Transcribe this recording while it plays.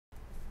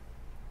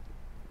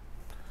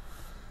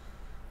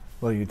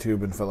Hello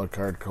YouTube and fellow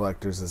card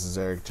collectors, this is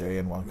Eric J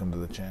and welcome to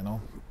the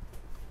channel.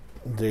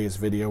 In today's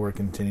video we're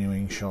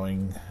continuing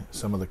showing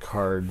some of the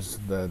cards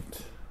that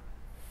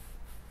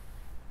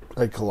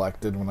I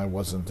collected when I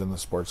wasn't in the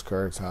sports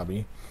cards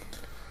hobby.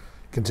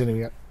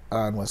 Continuing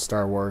on with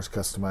Star Wars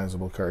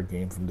customizable card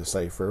game from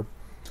Decipher.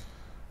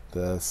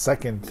 The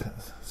second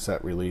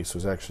set release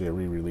was actually a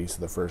re-release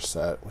of the first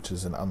set, which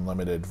is an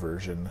unlimited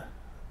version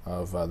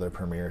of their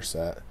premiere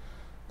set.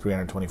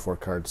 324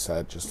 card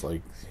set, just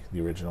like the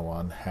original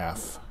one,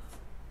 half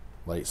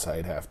light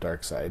side, half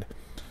dark side.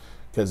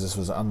 Because this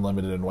was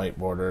unlimited and white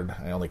bordered,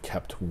 I only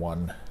kept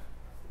one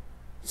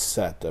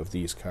set of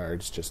these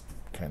cards, just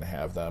kind of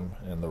have them,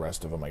 and the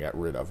rest of them I got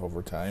rid of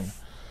over time.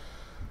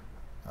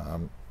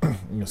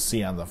 You'll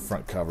see on the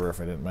front cover,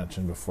 if I didn't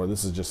mention before,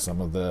 this is just some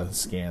of the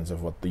scans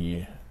of what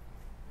the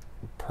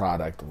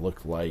product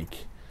looked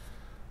like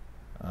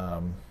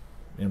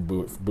in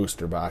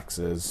booster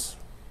boxes,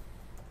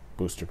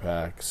 booster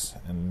packs,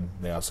 and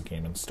they also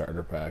came in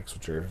starter packs,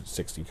 which are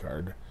 60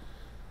 card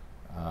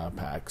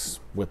packs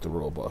with the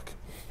rule book.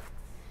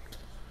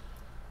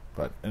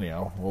 But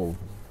anyhow, we'll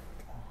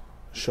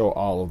show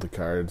all of the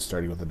cards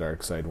starting with the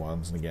dark side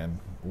ones, and again,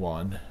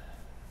 one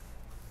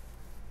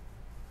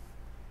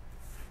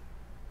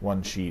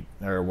sheet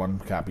or one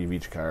copy of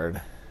each card.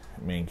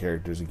 Main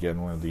characters,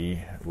 again, one of the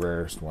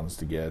rarest ones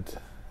to get.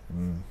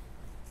 And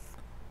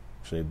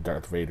actually,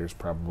 Darth Vader is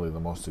probably the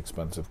most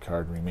expensive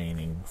card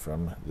remaining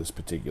from this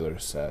particular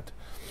set.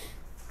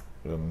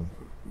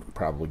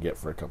 Probably get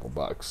for a couple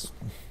bucks.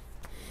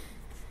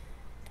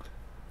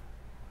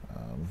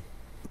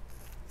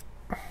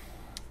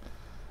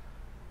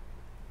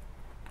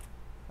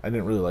 I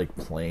didn't really like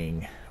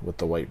playing with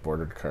the white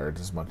bordered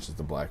cards as much as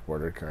the black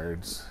bordered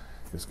cards,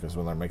 just because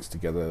when they're mixed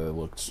together they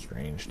looked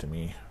strange to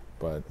me.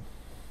 But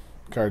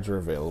cards are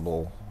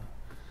available.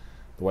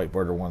 The white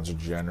border ones are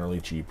generally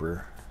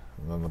cheaper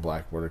than the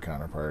black border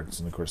counterparts,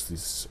 and of course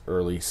this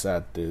early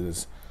set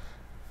is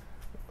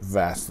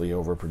vastly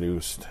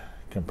overproduced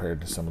compared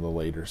to some of the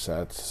later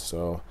sets,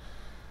 so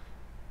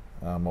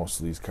most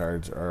of these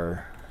cards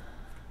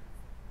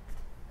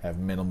have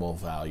minimal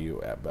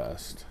value at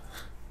best.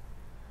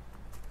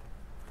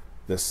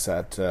 This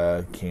set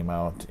came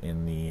out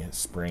in the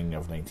spring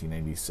of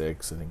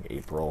 1996. I think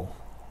April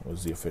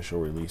was the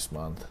official release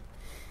month,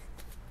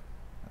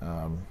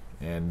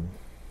 and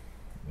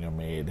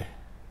made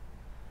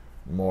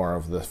more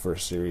of the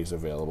first series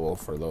available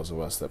for those of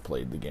us that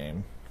played the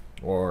game,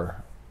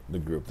 or the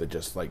group that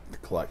just liked to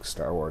collect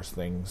Star Wars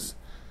things,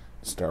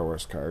 Star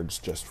Wars cards,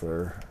 just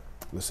for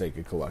the sake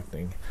of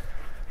collecting.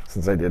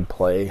 Since I did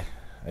play,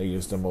 I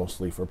used them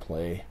mostly for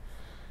play,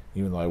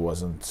 even though I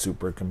wasn't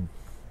super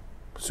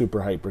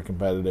hyper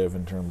competitive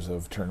in terms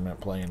of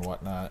tournament play and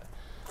whatnot.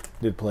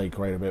 Did play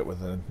quite a bit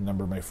with a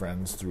number of my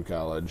friends through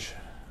college.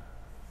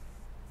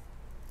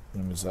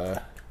 It was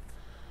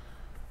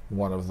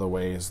one of the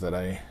ways that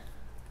I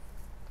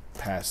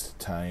passed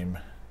time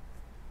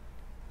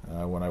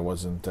when I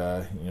wasn't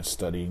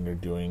studying or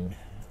doing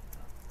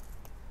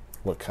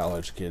what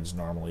college kids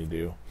normally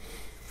do.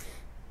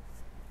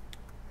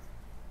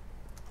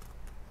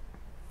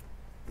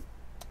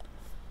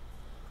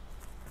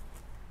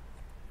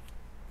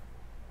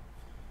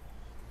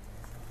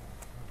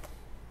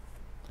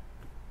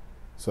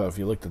 So if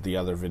you looked at the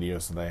other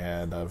videos that I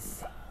had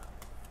of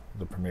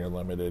the Premier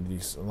Limited,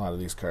 a lot of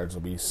these cards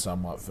will be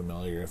somewhat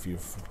familiar if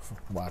you've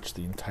watched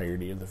the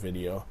entirety of the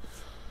video.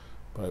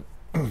 But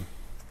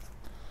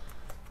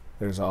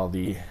there's all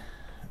the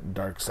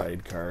dark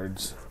side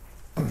cards.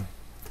 And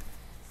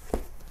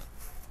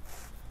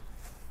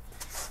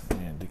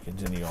to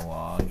continue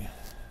along,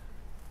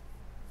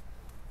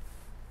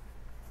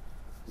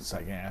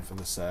 second half of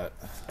the set,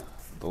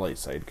 the light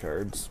side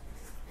cards.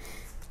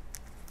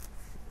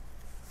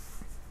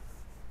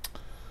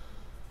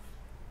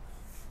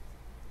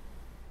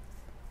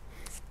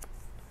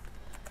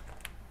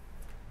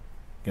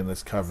 Again,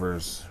 this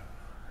covers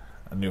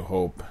A New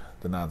Hope,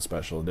 the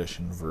non-special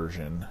edition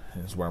version,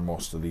 is where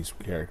most of these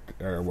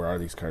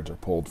these cards are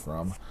pulled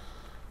from.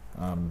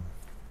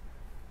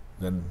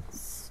 Then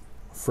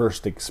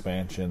first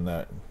expansion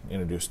that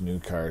introduced new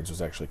cards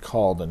was actually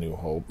called A New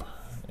Hope,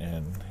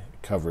 and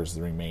covers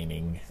the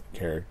remaining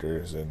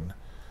characters and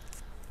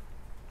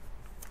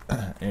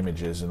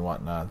images and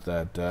whatnot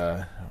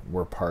that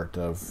were part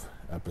of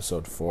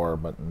episode 4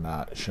 but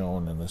not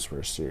shown in this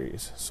first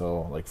series.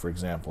 So, like, for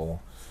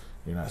example,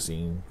 you're not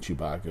seeing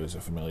Chewbacca as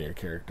a familiar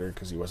character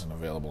because he wasn't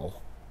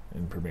available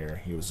in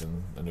Premiere. He was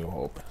in A New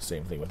Hope.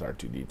 Same thing with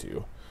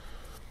R2-D2.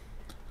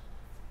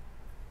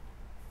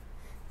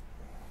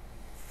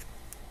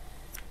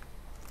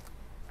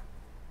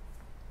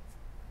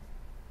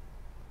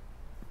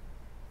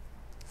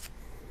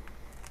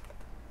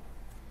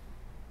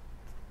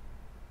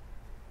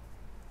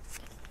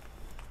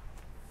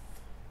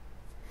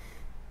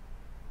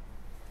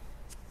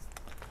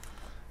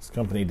 This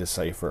company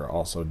Decipher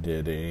also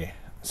did a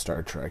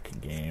Star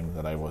Trek game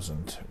that I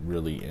wasn't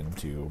really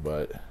into,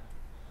 but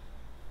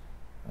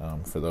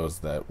for those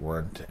that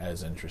weren't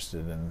as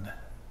interested in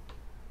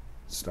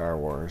Star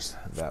Wars,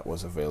 that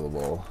was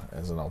available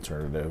as an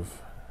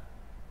alternative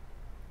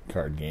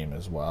card game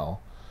as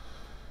well.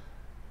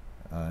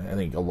 I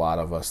think a lot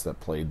of us that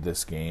played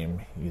this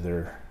game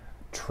either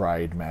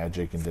tried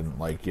Magic and didn't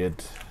like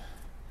it,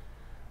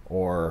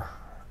 or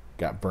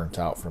got burnt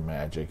out from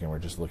Magic and were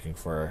just looking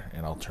for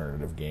an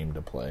alternative game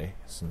to play,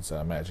 since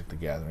Magic the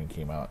Gathering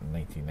came out in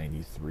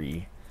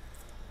 1993.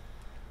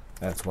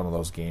 That's one of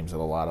those games that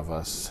a lot of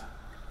us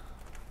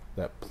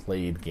that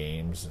played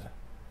games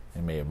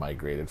and may have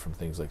migrated from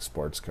things like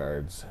sports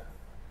cards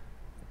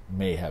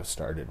may have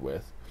started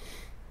with.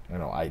 I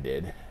know I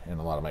did, and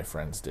a lot of my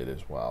friends did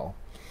as well.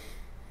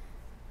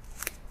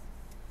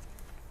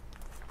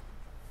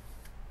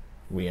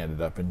 We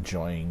ended up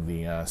enjoying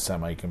the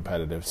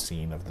semi-competitive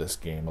scene of this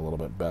game a little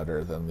bit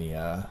better than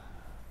the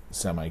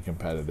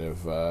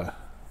semi-competitive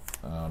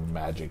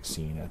Magic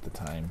scene at the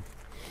time.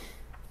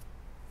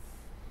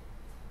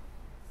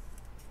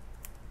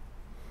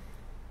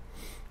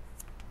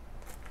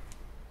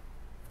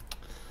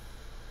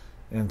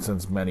 And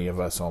since many of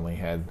us only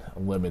had a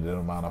limited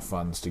amount of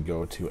funds to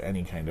go to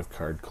any kind of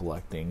card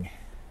collecting,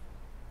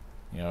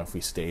 if we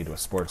stayed with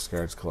sports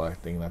cards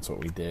collecting, that's what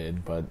we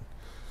did. But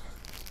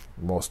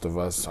most of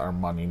us, our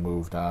money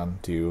moved on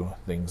to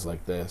things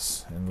like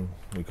this, and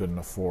we couldn't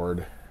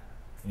afford,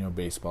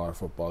 baseball or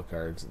football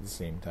cards at the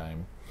same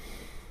time.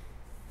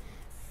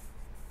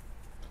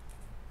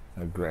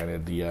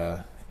 Granted,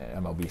 the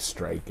MLB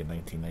strike in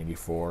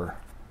 1994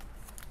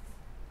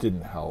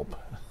 didn't help,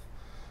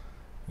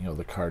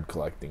 the card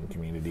collecting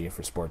community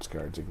for sports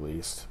cards, at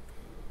least.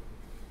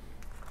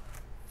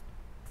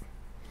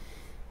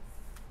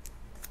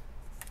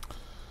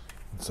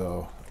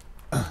 So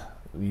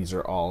these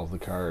are all of the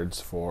cards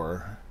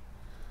for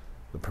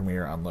the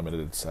Premier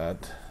Unlimited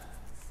set.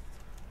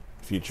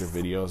 Future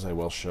videos, I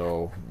will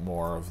show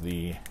more of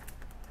the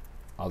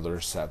other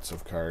sets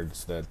of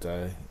cards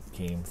that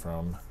came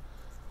from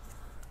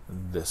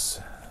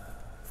this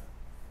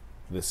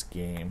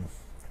game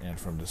and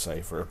from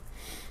Decipher.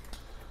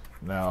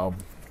 Now,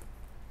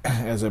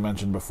 as I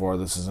mentioned before,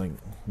 this isn't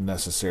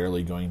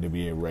necessarily going to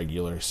be a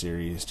regular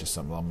series, just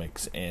something I'll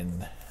mix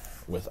in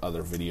with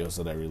other videos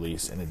that I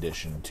release in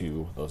addition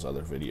to those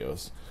other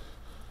videos.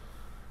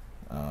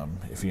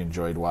 If you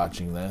enjoyed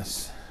watching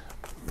this,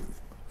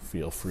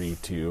 feel free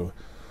to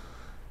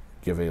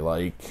give a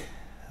like,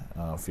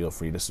 feel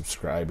free to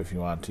subscribe if you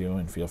want to,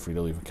 and feel free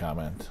to leave a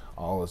comment.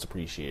 All is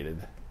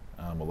appreciated.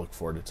 We'll look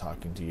forward to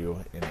talking to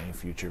you in a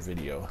future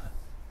video.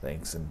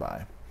 Thanks and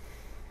bye.